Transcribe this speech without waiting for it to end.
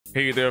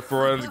Hey there,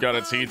 friends. Got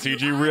a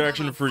TTG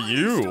reaction for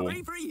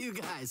you.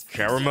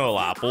 Caramel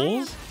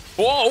apples?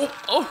 Whoa!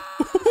 Oh!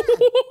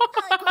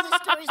 I like where the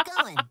story's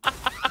going.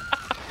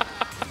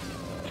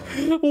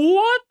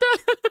 What the?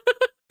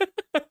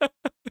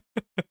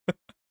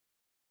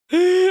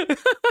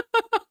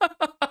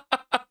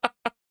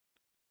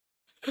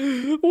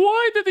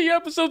 Why did the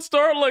episode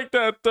start like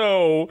that,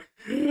 though?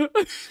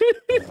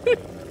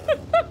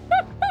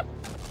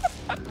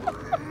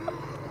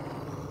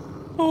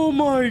 Oh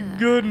my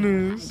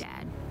goodness.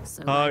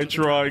 Hi,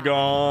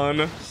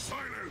 Trigon.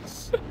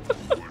 Silence!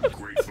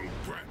 Ungrateful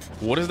brat.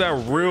 What is that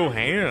real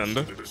hand?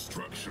 The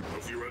destruction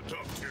of your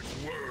adopted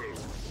world.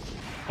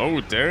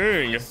 Oh,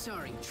 dang.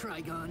 Sorry,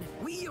 Trigon.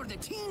 We are the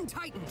Teen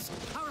Titans.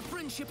 Our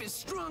friendship is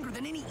stronger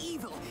than any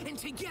evil, and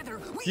together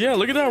we Yeah,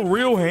 look at that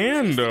real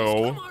hand,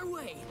 though. come our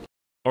way.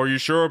 Are you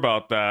sure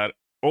about that?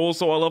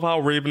 Also, I love how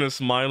Raven is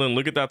smiling.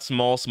 Look at that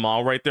small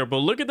smile right there. But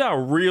look at that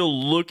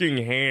real-looking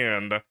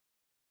hand.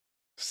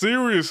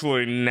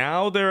 Seriously,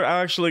 now they're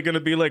actually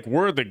gonna be like,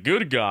 we're the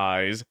good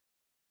guys.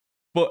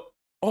 But,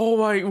 oh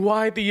my,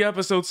 why'd the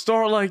episode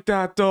start like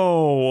that,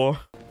 though?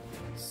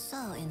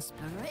 So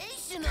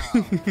inspirational.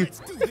 Let's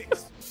do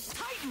this.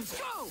 Titans,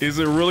 go! Is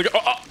it really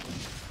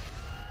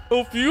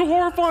a few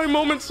horrifying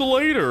moments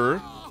later.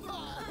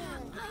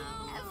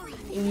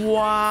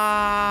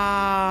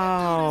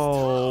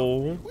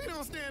 Wow. We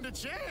don't stand a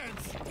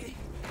chance.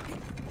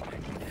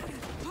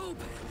 Hope.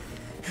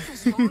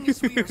 As long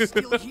as we are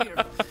still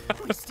here,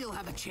 we still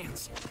have a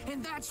chance.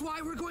 And that's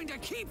why we're going to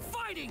keep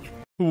fighting.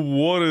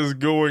 What is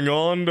going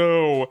on,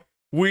 though?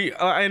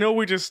 I know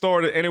we just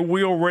started, and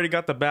we already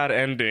got the bad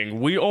ending.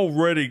 We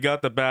already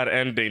got the bad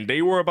ending.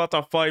 They were about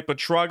to fight, but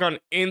Trigon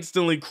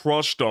instantly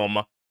crushed them.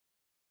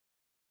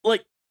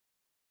 Like,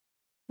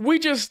 we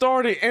just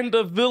started, and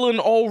the villain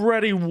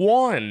already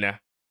won.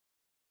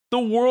 The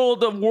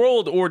world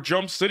or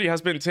Jump City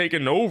has been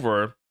taken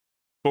over.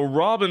 But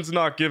Robin's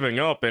not giving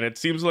up, and it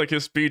seems like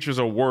his speeches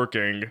are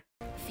working.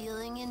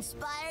 Feeling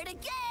inspired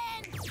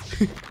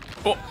again.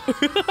 Oh.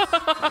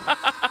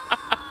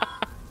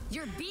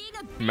 You're being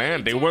a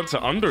Man, they went to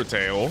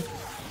Undertale.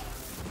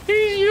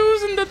 He's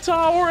using the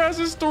tower as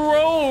his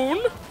throne.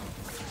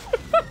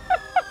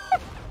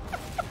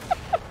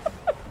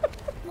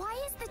 Why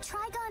is the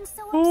Trigon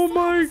so Oh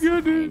my I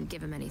goodness. didn't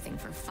give him anything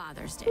for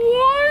Father's Day.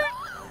 What?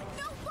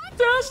 No wonder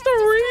That's he the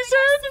has reason?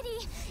 destroyed our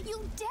city. You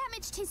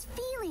damaged his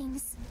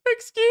feelings.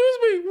 Excuse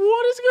me,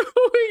 what is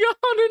going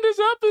on in this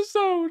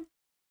episode?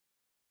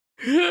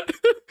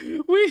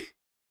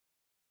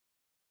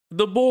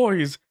 The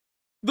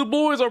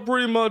boys are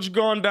pretty much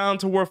gone down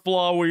to where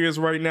Flowey is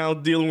right now,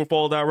 dealing with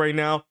all that right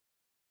now.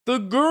 The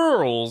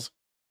girls,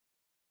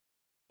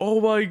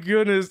 oh my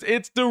goodness,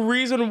 it's the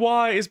reason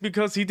why is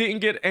because he didn't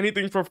get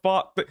anything for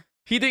Father's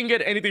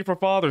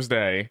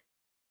Day.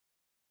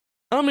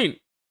 I mean,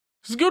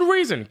 it's a good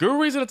reason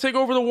to take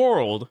over the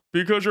world,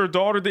 because your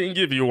daughter didn't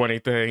give you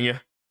anything.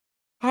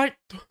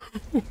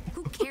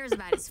 Who cares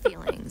about his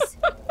feelings?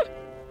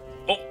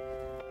 Excuse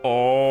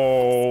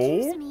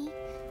Oh. me,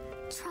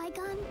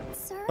 Trigon,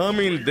 sir. I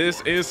mean,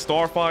 this is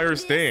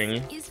Starfire's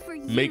thing, Is for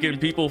you. making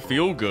people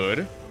feel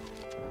good.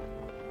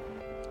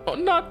 Oh,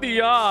 not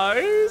the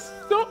eyes.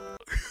 No.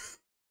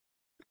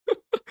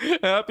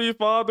 Happy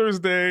Father's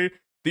Day.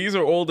 These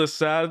are all the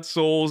sad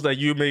souls that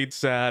you made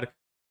sad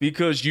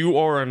because you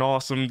are an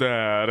awesome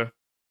dad.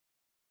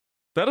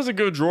 That is a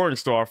good drawing,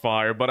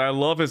 Starfire, but I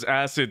love his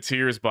acid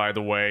tears, by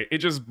the way. It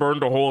just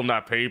burned a hole in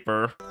that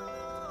paper.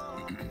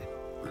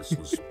 This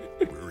was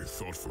very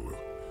thoughtful.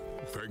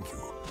 Thank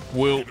you.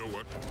 Well, You know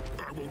what?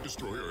 I won't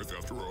destroy Earth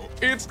after all.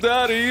 it's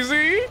that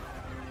easy?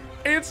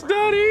 It's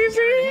that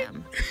easy?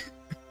 Him.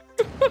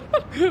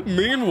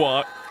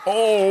 Meanwhile,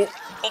 oh.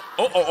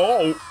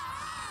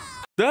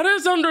 That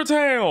is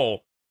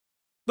Undertale.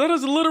 That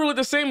is literally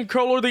the same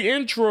color the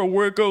intro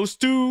where it goes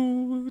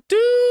do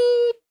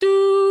do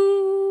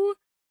do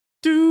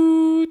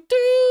do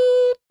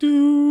do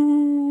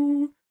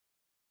do.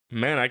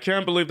 Man, I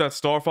can't believe that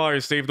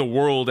Starfire saved the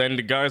world and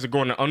the guys are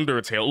going to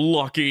Undertale.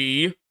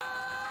 Lucky.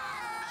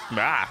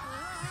 Ah.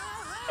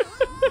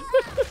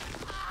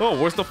 Oh,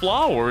 where's the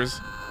flowers?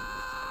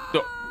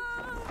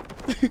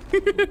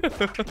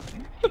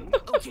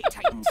 Okay,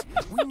 Titans,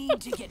 we need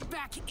to get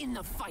back in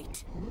the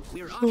fight.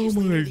 We're Oh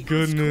obviously my near the Earth's core.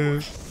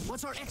 goodness.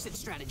 What's our exit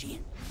strategy?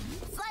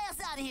 Fly us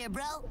out of here,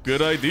 bro.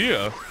 Good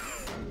idea.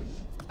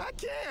 I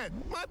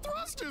can't. My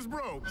thrusters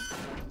broke.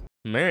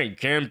 Man,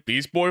 can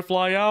Beast Boy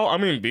fly out? I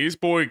mean, Beast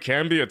Boy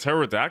can be a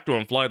pterodactyl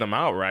and fly them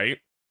out, right?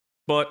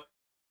 But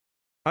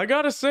I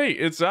gotta say,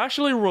 it's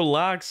actually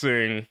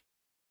relaxing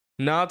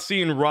not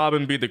seeing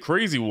Robin be the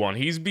crazy one.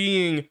 He's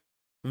being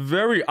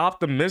very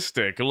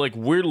optimistic, like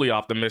weirdly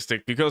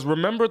optimistic, because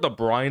remember the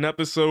Brian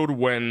episode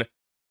when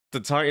the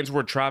Titans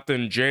were trapped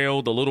in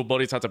jail, the little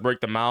buddies had to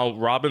break them out.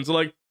 Robin's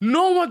like,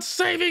 no one's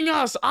saving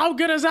us! I'll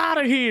get us out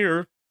of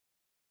here!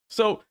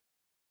 So,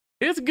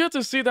 it's good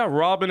to see that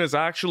Robin is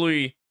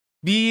actually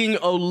being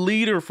a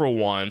leader for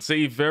once,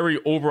 a very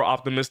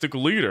over-optimistic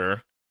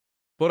leader.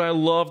 But I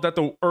love that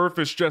the Earth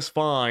is just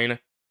fine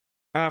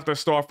after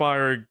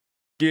Starfire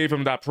gave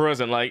him that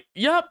present. Like,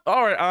 yep,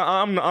 all right,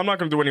 I'm not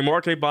gonna do anymore.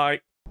 Okay, bye.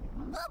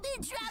 We'll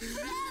be trapped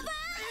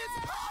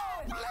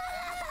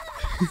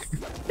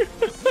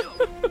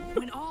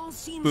When all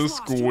seems The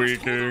lost, you must hold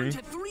squeaking. on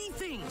to three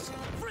things.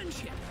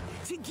 Friendship.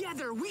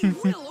 Together, we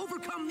will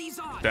overcome these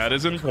odds. That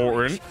is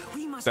important.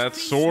 We must That's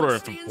face sort what of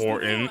stands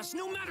before important. us,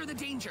 no matter the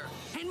danger.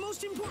 And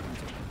most important,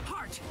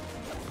 heart.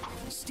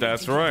 Stay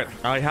That's together. right.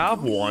 I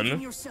have Believe one.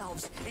 in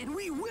yourselves, and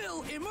we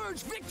will emerge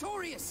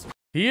victorious.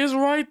 He is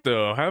right,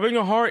 though. Having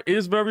a heart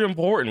is very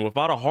important.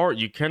 Without a heart,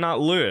 you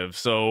cannot live.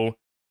 So,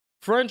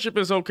 friendship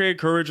is okay,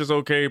 courage is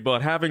okay,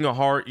 but having a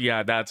heart,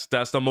 yeah, that's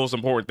the most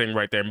important thing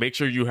right there. Make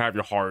sure you have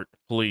your heart,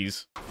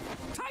 please.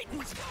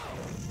 Titans, go!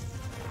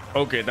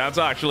 Okay, that's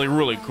actually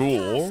really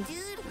cool. Dude,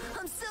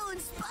 I'm so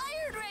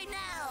inspired right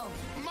now.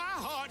 My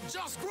heart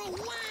just grew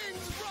wings,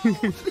 bro.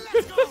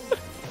 Let's go.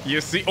 You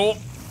see,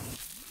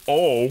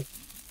 oh,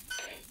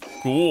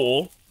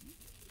 cool.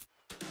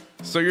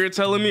 So you're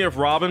telling me if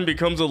Robin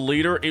becomes a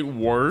leader, it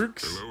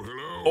works?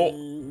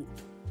 Hello.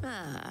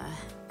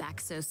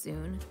 Back so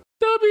soon.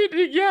 I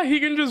mean, yeah, he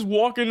can just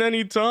walk in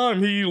any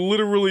time. He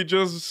literally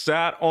just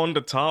sat on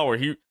the tower.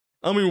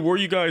 I mean, where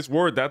you guys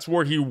were, that's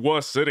where he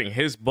was sitting.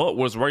 His butt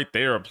was right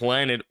there,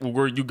 planet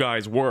where you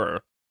guys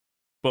were.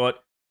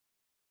 But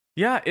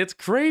yeah, it's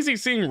crazy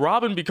seeing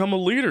Robin become a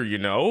leader, you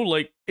know?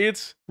 Like,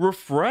 it's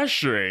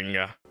refreshing.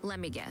 Let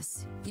me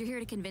guess. You're here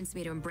to convince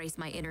me to embrace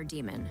my inner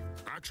demon.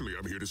 Actually,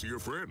 I'm here to see your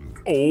friend.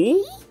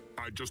 Oh?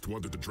 I just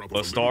wanted to drop A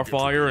little gift for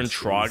Starfire you. and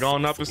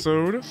Trigon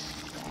episode?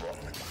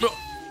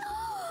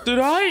 Did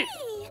I?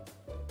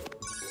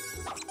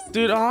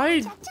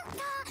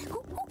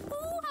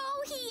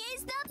 Oh, he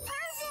is the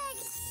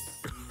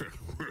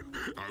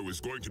perfect. I was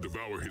going to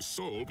devour his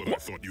soul, but I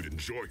thought you'd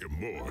enjoy him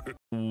more.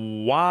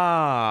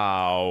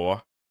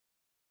 Wow.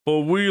 But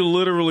we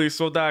literally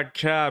saw that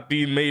cat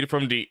be made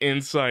from the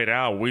inside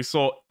out. We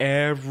saw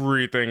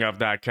everything of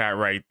that cat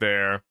right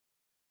there.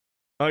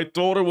 I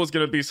thought it was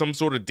gonna be some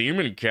sort of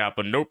demon cat,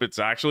 but nope, it's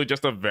actually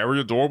just a very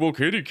adorable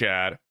kitty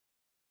cat.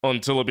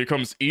 Until it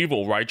becomes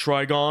evil, right,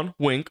 Trigon?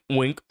 Wink,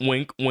 wink,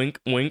 wink, wink,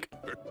 wink.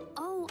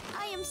 Oh,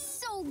 I am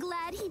so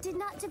glad he did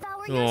not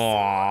devour your soul.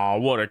 Aw,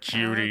 what a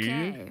cutie.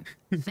 Okay.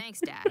 Thanks,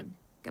 Dad.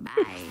 Goodbye.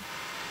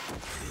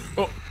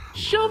 Oh,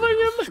 shoving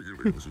him?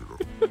 Feelings,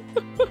 you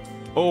know.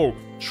 Oh,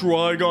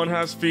 Trigon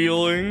has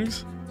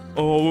feelings?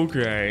 Oh,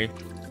 okay.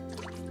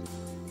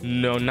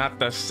 No, not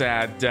the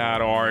sad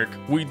dad arc.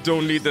 We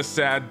don't need the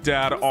sad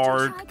dad Mr.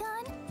 arc.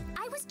 Trigon,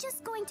 I was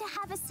just going to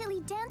have a silly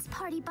dance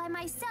party by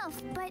myself,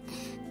 but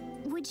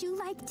would you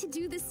like to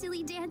do the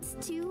silly dance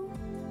too?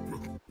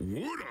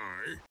 Would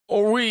I?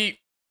 Are we...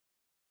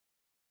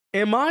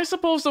 Am I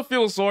supposed to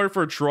feel sorry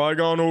for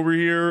Trigon over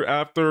here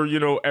after, you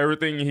know,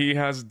 everything he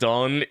has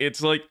done?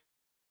 It's like...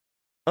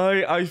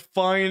 I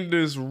find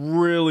this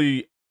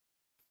really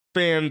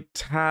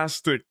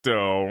fantastic,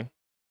 though.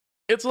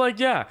 It's like,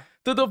 yeah,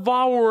 the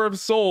devourer of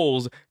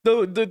souls,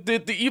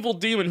 the evil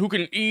demon who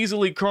can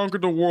easily conquer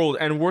the world,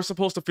 and we're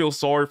supposed to feel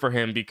sorry for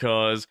him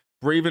because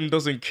Raven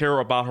doesn't care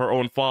about her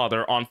own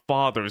father on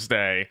Father's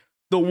Day.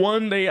 The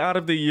one day out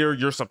of the year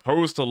you're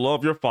supposed to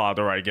love your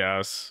father, I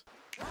guess.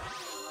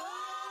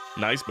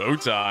 Nice bow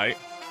tie.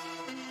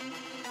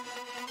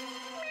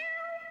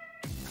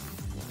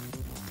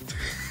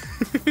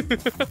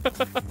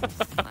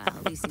 Well,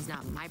 at least he's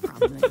not my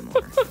problem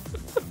anymore.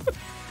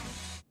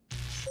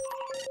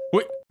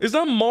 Wait, is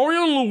that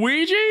Mario and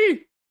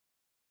Luigi?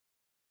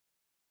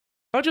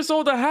 I just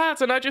saw the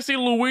hats and I just see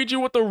Luigi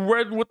with the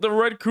red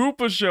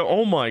Koopa shell.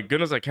 Oh my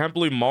goodness, I can't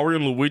believe Mario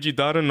and Luigi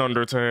died in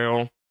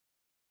Undertale.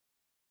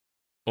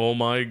 Oh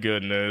my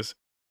goodness.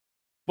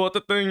 But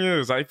the thing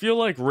is, I feel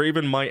like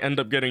Raven might end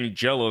up getting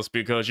jealous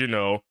because, you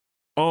know,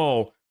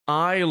 oh,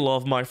 I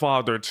love my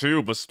father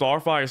too, but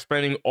Starfire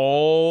spending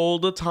all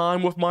the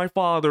time with my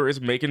father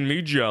is making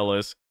me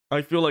jealous.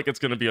 I feel like it's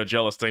gonna be a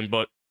jealous thing,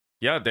 but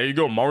yeah, there you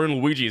go, Mario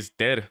and Luigi is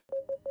dead.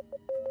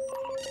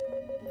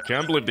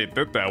 Can't believe they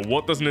did that.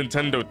 What does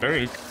Nintendo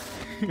think?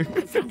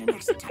 I found an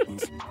exit,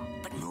 Titans.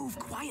 But move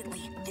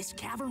quietly. This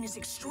cavern is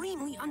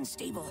extremely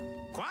unstable.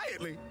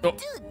 Quietly. Oh,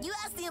 Dude, you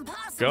asked the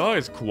impossible.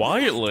 guys,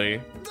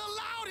 quietly. The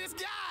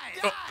loudest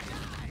guy.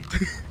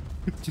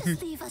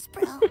 Just leave us,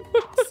 bro.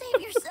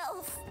 Save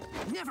yourself.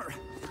 Never.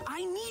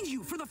 I need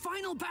you for the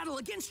final battle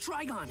against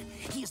Trigon.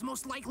 He is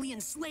most likely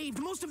enslaved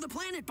most of the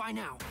planet by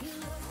now.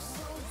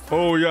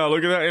 Oh yeah,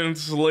 look at that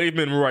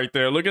enslavement right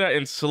there. Look at that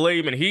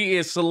enslavement. He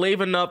is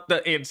enslaving up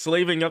the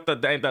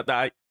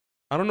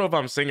I don't know if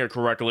I'm saying it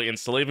correctly.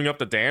 Enslaving up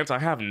the dance. I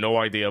have no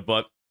idea,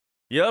 but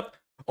yep.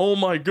 Oh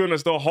my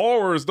goodness, the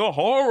horrors, the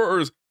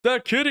horrors.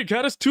 That kitty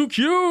cat is too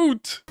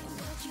cute.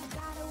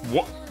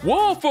 What?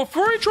 Whoa, for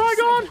free,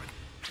 Trigon?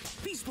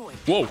 Beast Boy.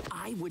 Whoa.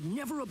 I would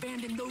never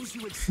abandon those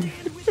who would stand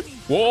with me.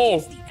 Whoa.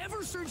 against the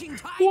ever-surging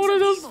tides What are of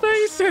those evil. So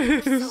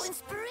faces?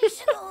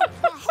 inspirational.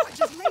 My heart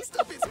just laced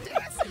up his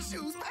dancing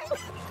shoes, man.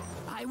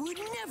 I would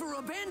never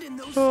abandon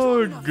those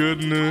Oh, strong enough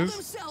goodness. to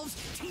call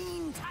themselves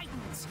Teen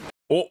Titans.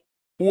 Oh,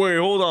 wait,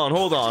 hold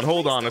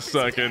on a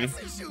second.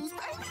 Dancing shoes,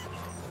 man.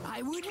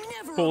 I would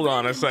never Hold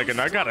on a abandon second,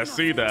 those I gotta strong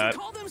see enough that. to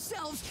call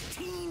themselves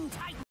Teen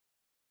Titans.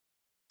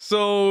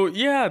 So,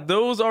 yeah,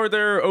 those are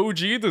their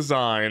OG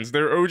designs,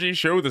 their OG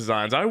show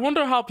designs. I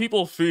wonder how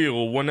people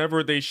feel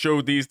whenever they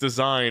show these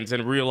designs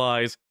and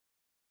realize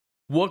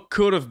what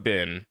could have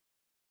been.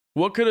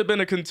 What could have been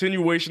a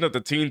continuation of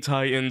the Teen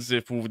Titans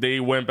if they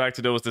went back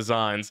to those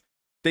designs?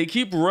 They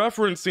keep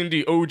referencing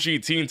the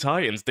OG Teen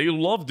Titans. They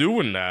love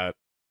doing that.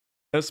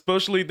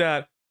 Especially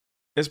the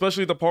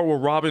part where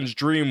Robin's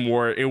dream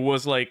where it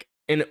was like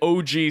an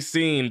OG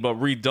scene but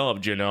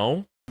redubbed, you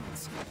know?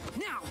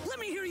 Now, let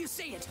me hear you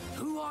say it.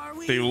 Who are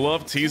we? They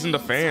love teasing the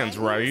fans,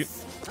 right?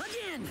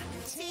 Again.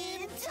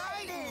 Teen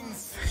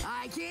Titans.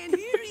 I can't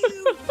hear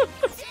you.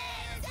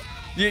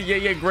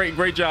 Yeah,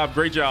 great job.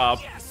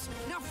 Yes.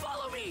 Now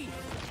follow me.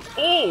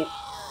 Oh!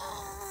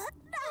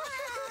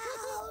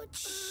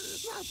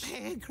 Ouch. My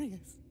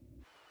pancreas.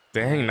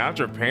 Dang, not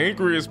your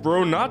pancreas,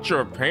 bro. Not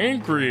your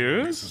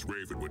pancreas. Mrs.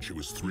 Raven when she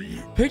was 3.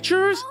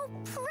 Pictures? Oh,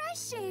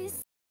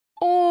 precious.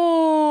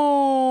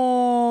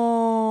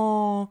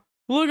 Oh,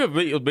 look at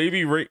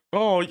baby Ray.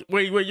 Oh,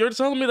 wait, you're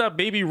telling me that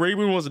baby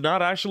Raven was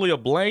not actually a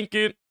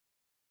blanket?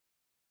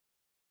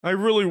 I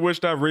really wish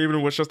that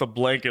Raven was just a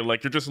blanket.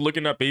 Like, you're just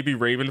looking at baby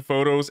Raven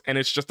photos and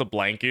it's just a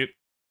blanket.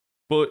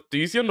 But do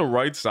you see on the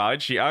right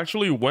side, she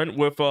actually went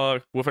with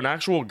an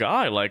actual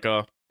guy, like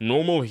a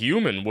normal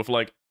human with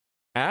like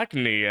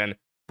acne and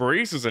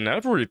braces and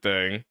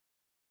everything.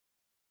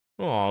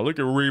 Oh, look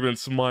at Raven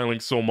smiling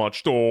so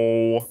much,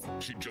 though.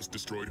 She just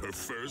destroyed her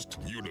first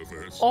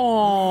universe.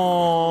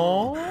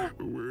 Aww.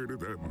 Where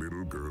did that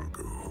little girl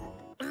go?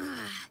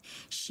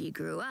 She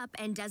grew up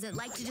and doesn't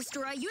like to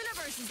destroy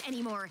universes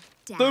anymore.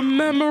 Dad. The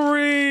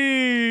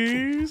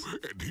memories.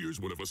 And here's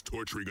one of us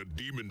torturing a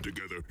demon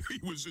together. He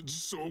was in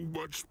so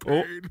much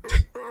Oh. pain.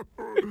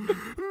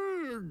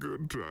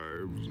 Good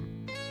times.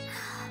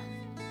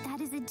 That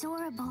is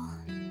adorable.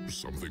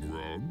 Something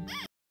wrong?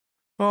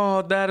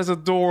 Oh, that is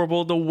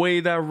adorable. The way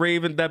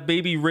that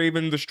baby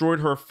Raven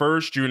destroyed her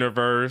first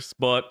universe.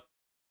 But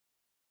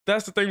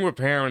that's the thing with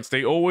parents.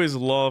 They always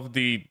love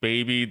the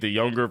baby, the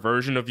younger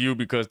version of you,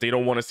 because they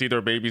don't want to see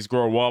their babies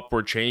grow up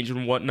or change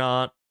and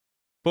whatnot.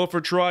 But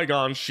for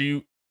Trigon,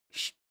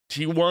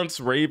 he wants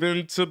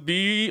Raven to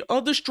be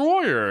a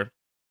destroyer.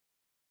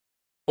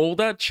 All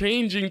that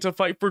changing to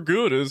fight for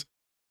good is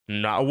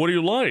not what he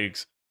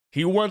likes.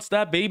 He wants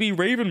that baby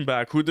Raven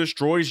back who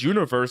destroys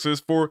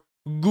universes for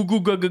goo goo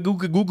goo goo goo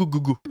goo goo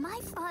goo. My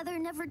father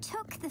never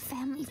took the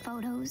family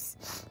photos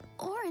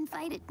or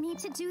invited me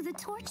to do the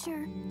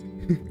torture.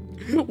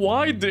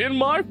 Why didn't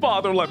my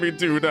father let me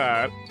do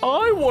that?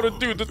 I want to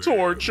do the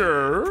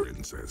torture.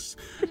 Princess,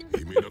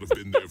 he may not have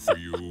been there for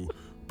you,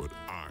 but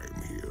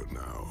I'm here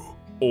now.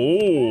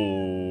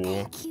 Oh.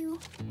 Thank you.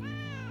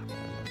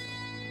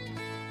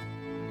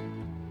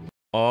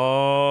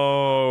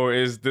 Oh,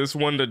 is this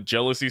when the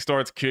jealousy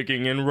starts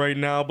kicking in right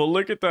now? But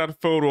look at that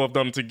photo of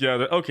them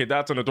together. Okay,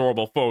 that's an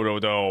adorable photo,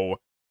 though.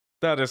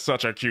 That is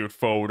such a cute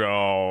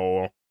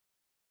photo.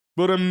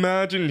 But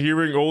imagine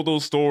hearing all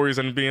those stories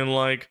and being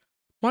like,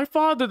 my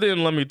father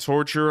didn't let me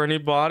torture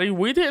anybody.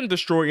 We didn't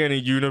destroy any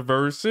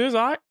universes.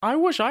 I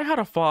wish I had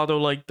a father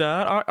like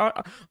that.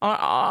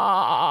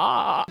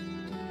 Oh.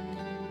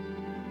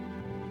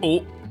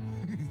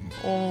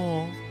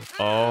 Oh.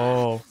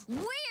 Oh.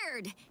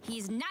 Weird!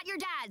 He's not your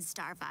dad,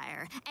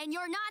 Starfire, and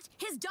you're not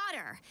his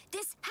daughter.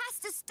 This has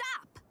to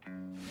stop.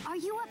 Are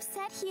you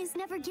upset he has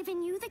never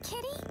given you the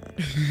kitty?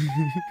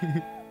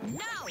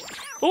 No!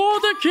 Oh,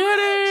 the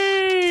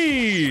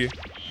kitty!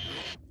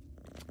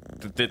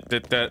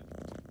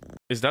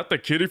 Is that the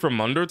kitty from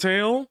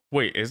Undertale?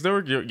 Wait, is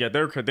there? Yeah,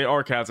 they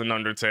are cats in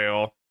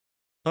Undertale.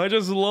 I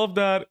just love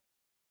that.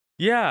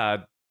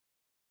 Yeah.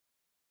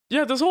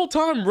 Yeah, this whole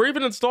time,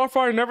 Raven and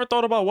Starfire never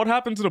thought about what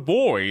happened to the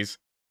boys.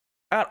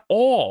 At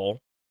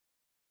all.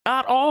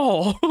 At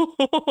all.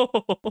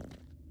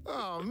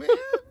 Oh man,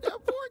 that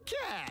poor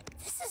cat.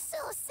 This is so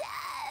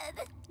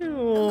sad. Aw.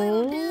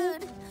 Little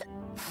dude.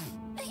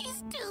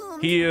 He's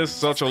doomed. He is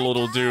such a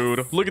little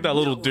dude. Look at that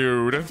little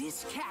dude.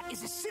 This cat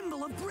is a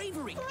symbol of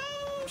bravery.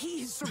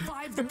 He has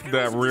survived the perils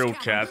That of real this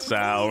cat with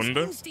sound.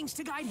 his instincts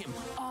to guide him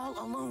all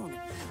alone.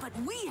 But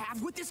we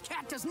have what this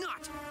cat does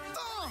not.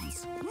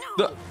 Thumbs.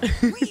 No.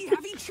 We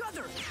have each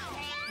other.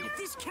 And if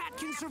this cat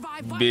can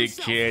survive by Big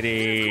himself,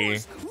 kitty. then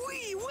of course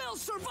we will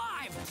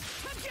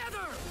survive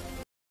together.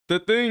 The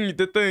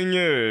thing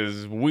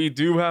is, we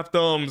do have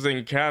thumbs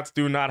and cats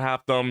do not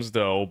have thumbs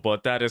though,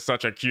 but that is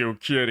such a cute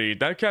kitty.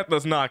 That cat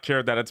does not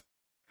care that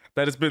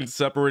it's been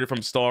separated from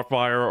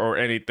Starfire or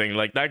anything.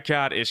 Like, that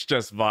cat is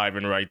just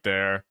vibing right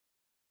there.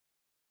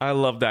 I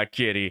love that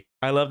kitty.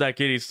 I love that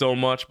kitty so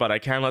much, but I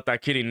can't let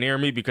that kitty near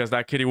me because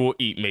that kitty will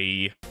eat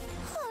me.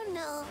 Oh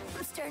no,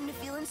 I'm starting to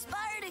feel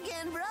inspired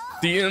again, bro.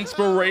 The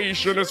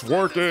inspiration is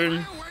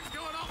working. Fireworks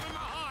going off in my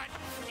heart.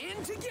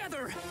 And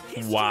together,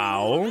 history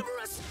Wow. will remember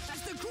us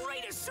as the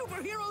greatest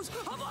superheroes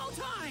of all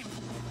time.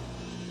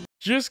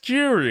 Just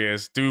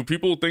curious, do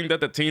people think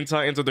that the Teen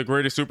Titans are the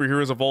greatest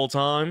superheroes of all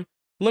time?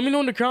 Let me know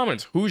in the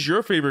comments, who's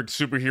your favorite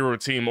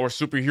superhero team or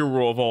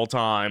superhero of all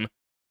time?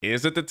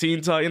 Is it the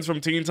Teen Titans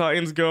from Teen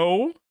Titans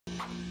Go?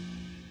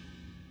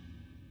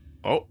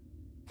 Oh.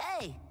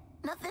 Hey,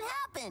 nothing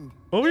happened.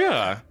 Oh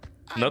yeah.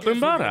 Nothing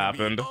bad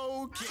happened.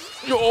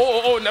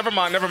 Oh, never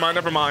mind.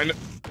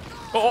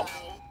 Oh,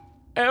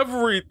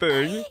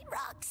 everything.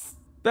 Rocks.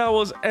 That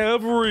was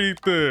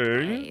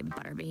everything. Hey,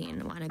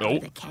 Butterbean, wanna go to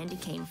the candy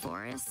cane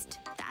forest?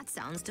 That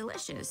sounds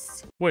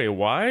delicious. Wait,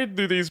 why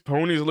do these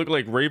ponies look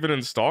like Raven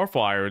and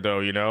Starfire though,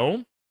 you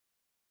know?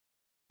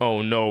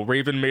 Oh no,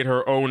 Raven made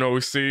her own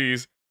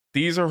OCs.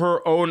 These are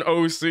her own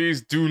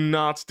OCs. Do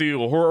not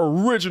steal. Her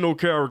original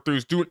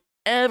characters. Don't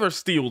ever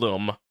steal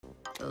them.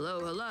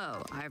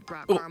 Hello, I've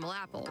brought caramel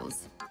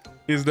apples.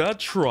 Is that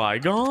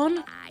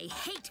Trigon? I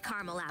hate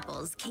caramel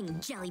apples, King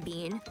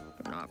Jellybean.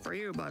 Not for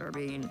you,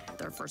 Butterbean.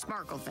 They're for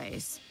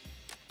Sparkleface.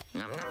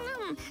 Nom, nom,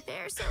 nom.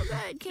 They're so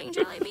good, King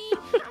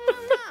Jellybean. Nom,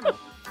 nom, nom.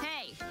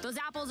 Hey, those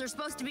apples are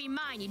supposed to be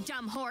mine, you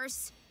dumb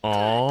horse.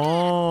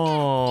 Oh.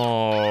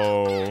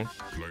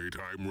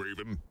 Playtime,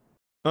 Raven.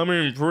 I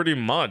mean, pretty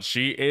much.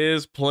 She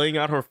is playing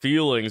out her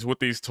feelings with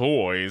these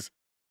toys.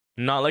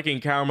 Not liking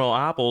caramel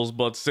apples,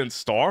 but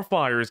since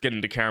Starfire is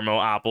getting the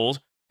caramel apples,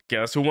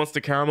 guess who wants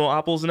the caramel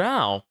apples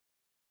now?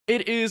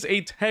 It is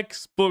a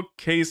textbook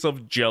case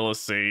of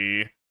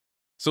jealousy.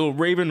 So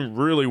Raven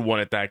really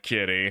wanted that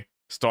kitty.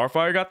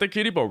 Starfire got the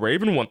kitty, but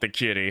Raven want the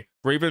kitty.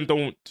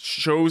 Raven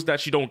shows that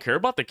she don't care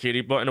about the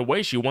kitty, but in a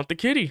way she want the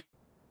kitty.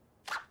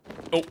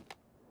 Oh.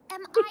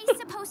 Am I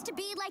supposed to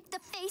be like the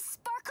face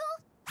sparkle?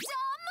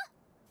 Dumb?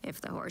 If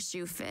the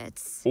horseshoe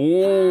fits.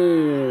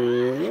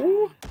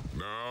 Oh.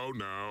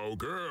 Now,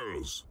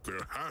 girls. There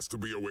has to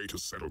be a way to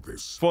settle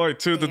this. Fight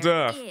to the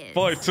There death. is.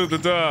 Fight to the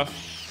death.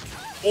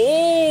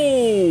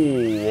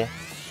 Oh.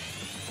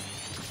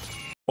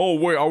 Oh,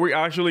 wait, are we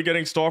actually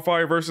getting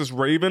Starfire versus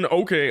Raven?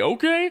 Okay.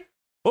 I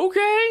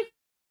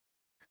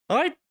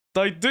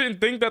didn't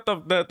think that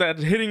that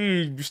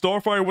hitting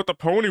Starfire with the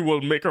pony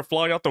would make her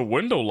fly out the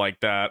window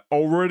like that.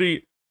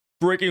 Already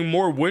breaking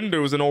more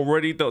windows and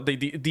already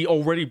the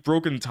already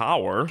broken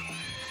tower.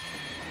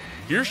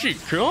 Here she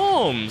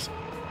comes.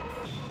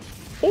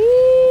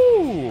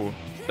 Ooh,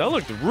 that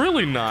looked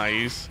really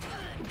nice.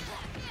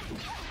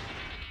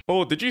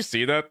 Oh, did you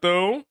see that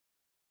though?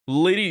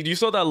 You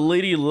saw that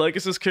Lady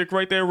Legacy kick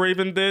right there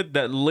Raven did?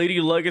 That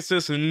Lady Legacy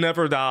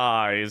never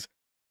dies.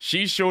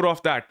 She showed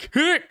off that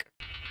kick.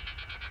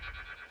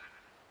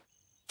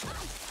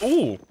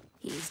 Ooh.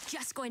 He's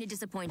just going to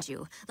disappoint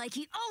you, like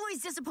he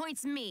always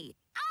disappoints me.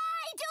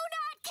 I do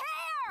not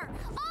care!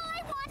 All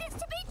I want is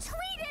to be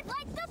treated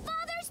like the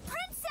father's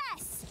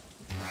princess!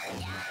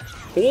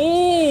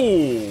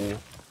 Oh.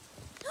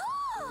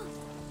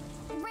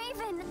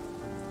 Raven,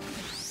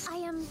 I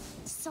am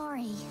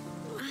sorry.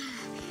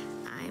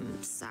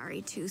 I'm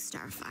sorry too,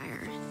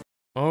 Starfire.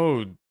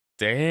 Oh,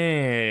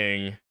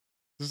 dang.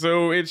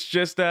 So it's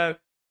just that,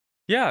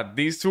 yeah,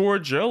 these two are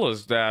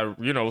jealous that,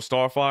 you know,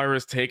 Starfire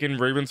is taking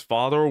Raven's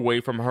father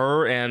away from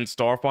her and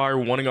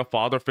Starfire wanting a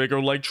father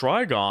figure like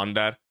Trigon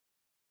that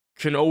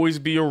can always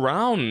be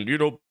around, you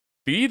know,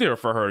 be there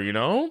for her, you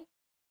know?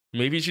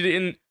 Maybe she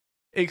didn't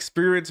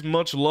experience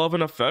much love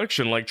and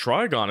affection like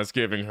Trigon is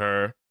giving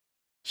her.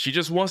 She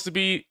just wants to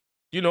be,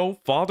 you know,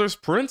 father's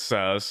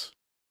princess.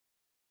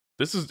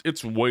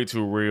 It's way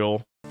too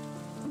real.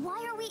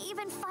 Why are we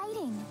even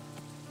fighting?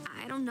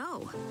 I don't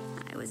know.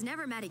 I was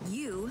never mad at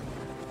you.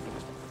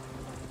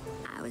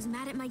 I was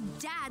mad at my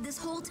dad this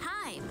whole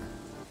time.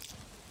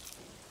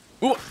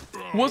 Ooh,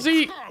 was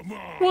he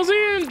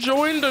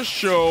enjoying the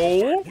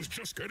show? It was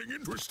just getting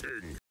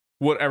interesting.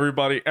 What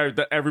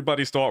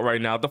everybody's thought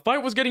right now. The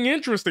fight was getting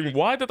interesting.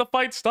 Why did the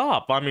fight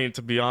stop? I mean,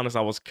 to be honest,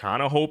 I was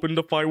kind of hoping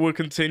the fight would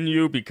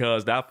continue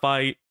because that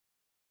fight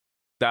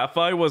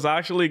was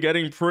actually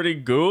getting pretty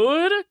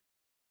good.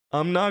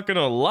 I'm not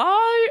gonna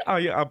lie.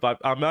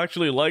 I'm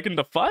actually liking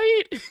the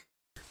fight.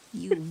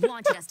 You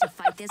wanted us to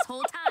fight this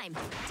whole time,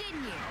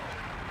 didn't you?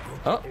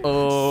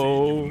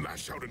 Uh-oh.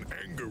 Lash out in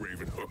anger,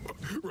 Raven.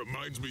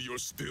 Reminds me you're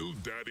still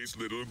Daddy's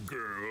little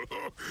girl.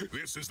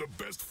 This is the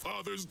best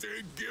Father's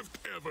Day gift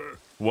ever.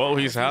 Well,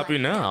 he's happy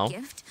Like that now.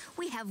 Gift,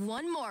 we have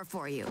one more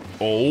for you.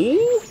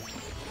 Oh?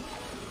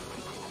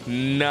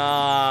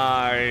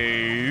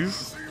 Nice.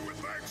 See you at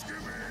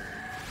Thanksgiving.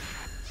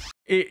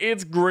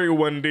 It's great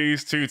when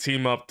these two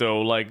team up,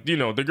 though. Like, you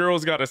know, the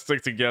girls gotta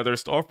stick together.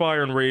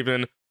 Starfire and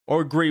Raven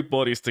are great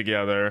buddies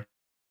together.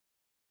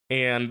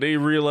 And they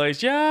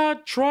realize, yeah,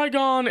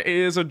 Trigon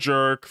is a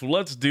jerk.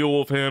 Let's deal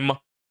with him.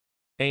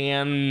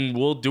 And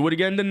we'll do it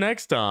again the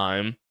next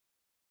time.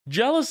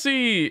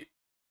 Jealousy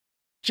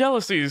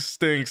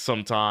stinks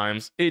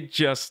sometimes. It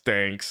just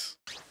stinks.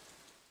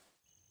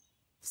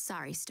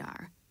 Sorry,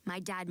 Star. My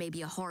dad may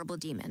be a horrible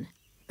demon,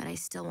 but I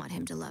still want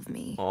him to love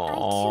me. I too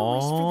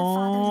wish for the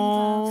fatherly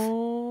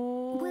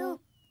love.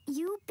 Will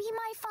you be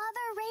my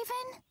father,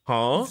 Raven?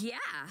 Huh?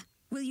 Yeah.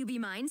 Will you be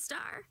mine,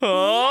 Star?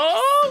 Huh?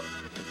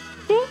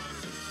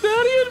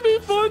 Daddy, it'd be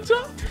fun to...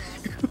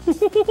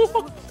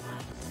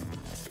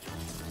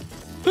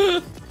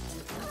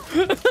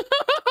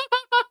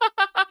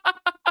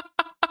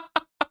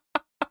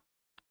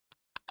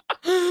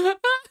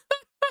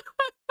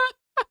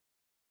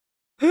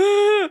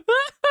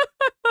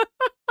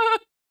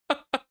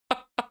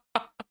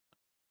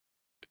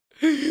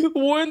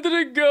 When did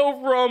it go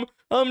from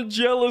I'm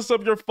jealous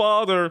of your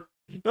father,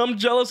 I'm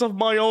jealous of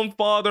my own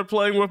father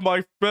playing with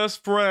my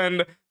best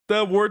friend,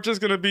 that we're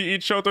just gonna be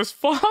each other's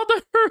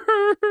fathers?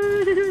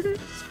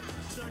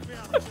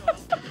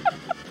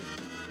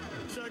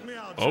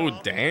 Oh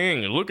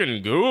dang,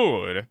 looking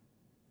good.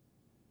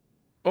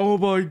 Oh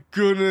my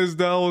goodness,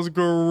 that was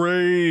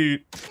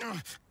great.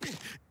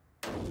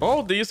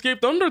 Oh, they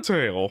escaped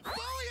Undertale.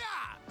 Oh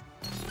yeah!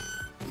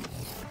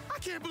 I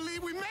can't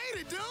believe we made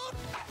it, dude!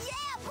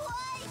 Yeah,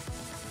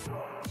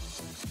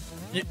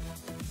 boy!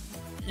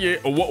 Yeah,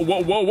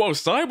 whoa,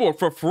 Cyborg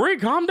for free,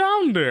 calm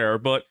down there.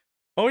 But,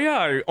 oh yeah,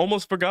 I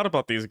almost forgot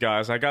about these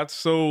guys. I got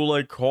so,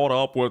 like, caught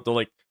up with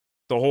the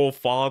whole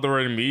father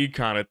and me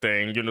kind of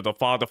thing, you know, the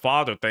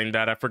father-father thing,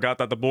 that I forgot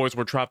that the boys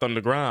were trapped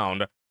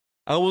underground.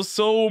 I was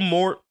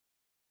more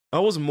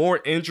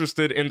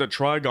interested in the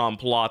Trigon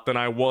plot than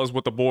I was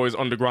with the boys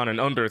underground and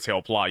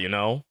Undertale plot, you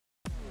know?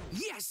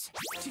 Yes!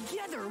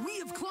 Together, we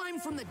have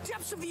climbed from the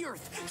depths of the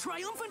earth,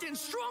 triumphant and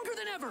stronger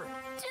than ever!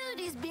 Dude,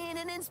 he's being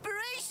an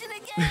inspiration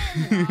again!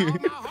 Oh,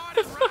 my heart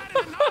is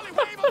riding an gnarly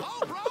wave of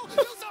hope, bro!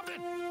 Do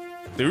something!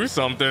 Do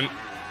something.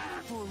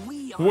 For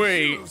we are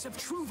Wait, heroes of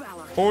true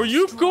valor, are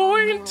you strong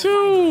going moral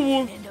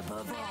to? fiber, and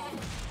above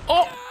all,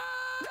 Oh!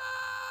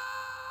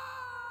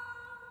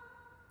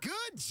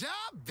 good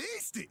job,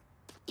 Beastie!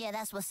 Yeah,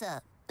 that's what's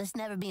up. Let's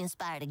never be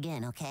inspired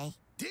again, okay?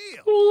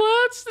 Deal!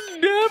 Let's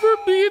never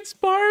be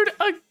inspired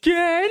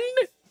again?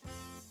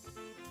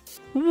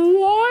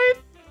 What?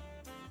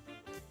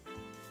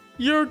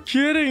 You're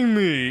kidding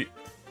me.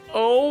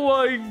 Oh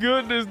my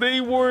goodness,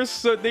 they were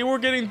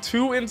getting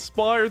too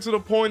inspired to the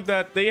point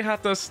that they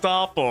had to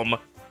stop them.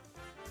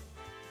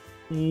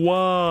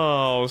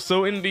 Wow.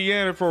 So in the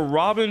end, for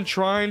Robin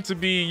trying to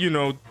be, you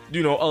know,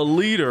 a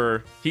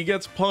leader, he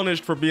gets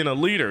punished for being a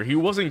leader. He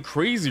wasn't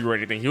crazy or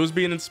anything. He was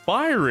being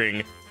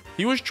inspiring.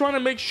 He was trying to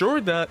make sure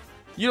that,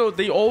 you know,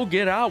 they all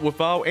get out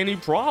without any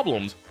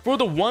problems. For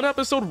the one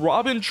episode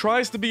Robin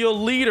tries to be a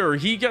leader,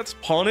 he gets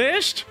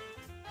punished?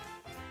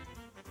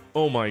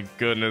 Oh my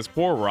goodness,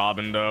 poor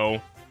Robin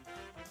though.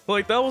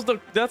 Like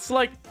that's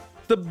like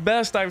the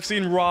best I've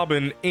seen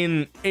Robin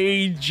in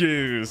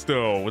ages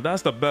though.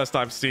 That's the best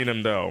I've seen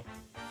him though.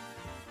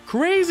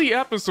 Crazy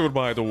episode,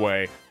 by the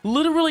way.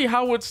 Literally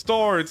how it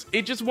starts,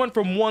 it just went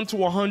from 1 to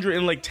 100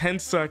 in like 10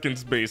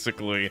 seconds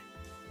basically.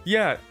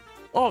 Yeah.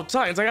 Oh,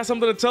 Titans, I got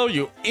something to tell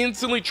you.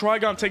 Instantly,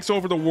 Trigon takes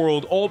over the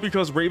world, all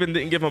because Raven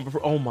didn't give him a...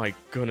 Oh my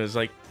goodness,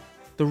 like,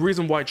 the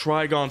reason why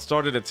Trigon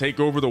started to take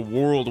over the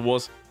world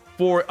was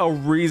for a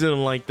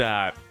reason like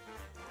that.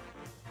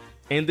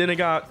 And then it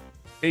got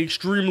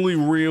extremely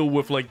real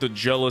with, like, the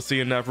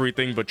jealousy and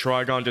everything, but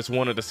Trigon just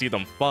wanted to see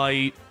them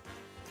fight.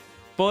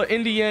 But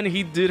in the end,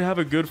 he did have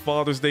a good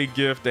Father's Day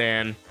gift,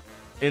 and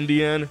in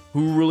the end,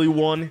 who really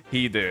won?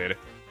 He did.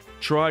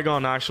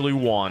 Trigon actually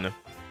won.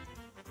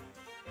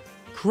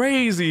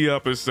 Crazy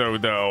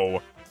episode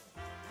though.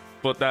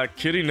 But that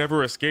kitty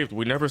never escaped.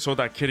 We never saw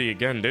that kitty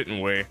again, didn't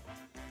we?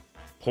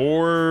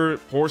 Poor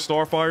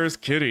Starfire's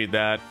kitty.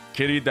 That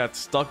kitty that's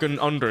stuck in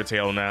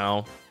Undertale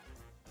now.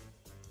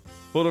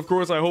 But of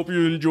course, I hope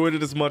you enjoyed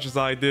it as much as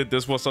I did.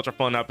 This was such a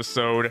fun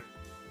episode.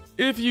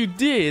 If you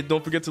did,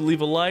 don't forget to leave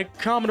a like,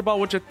 comment about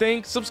what you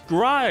think,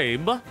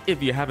 subscribe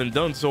if you haven't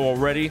done so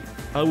already.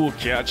 I will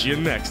catch you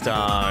next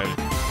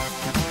time.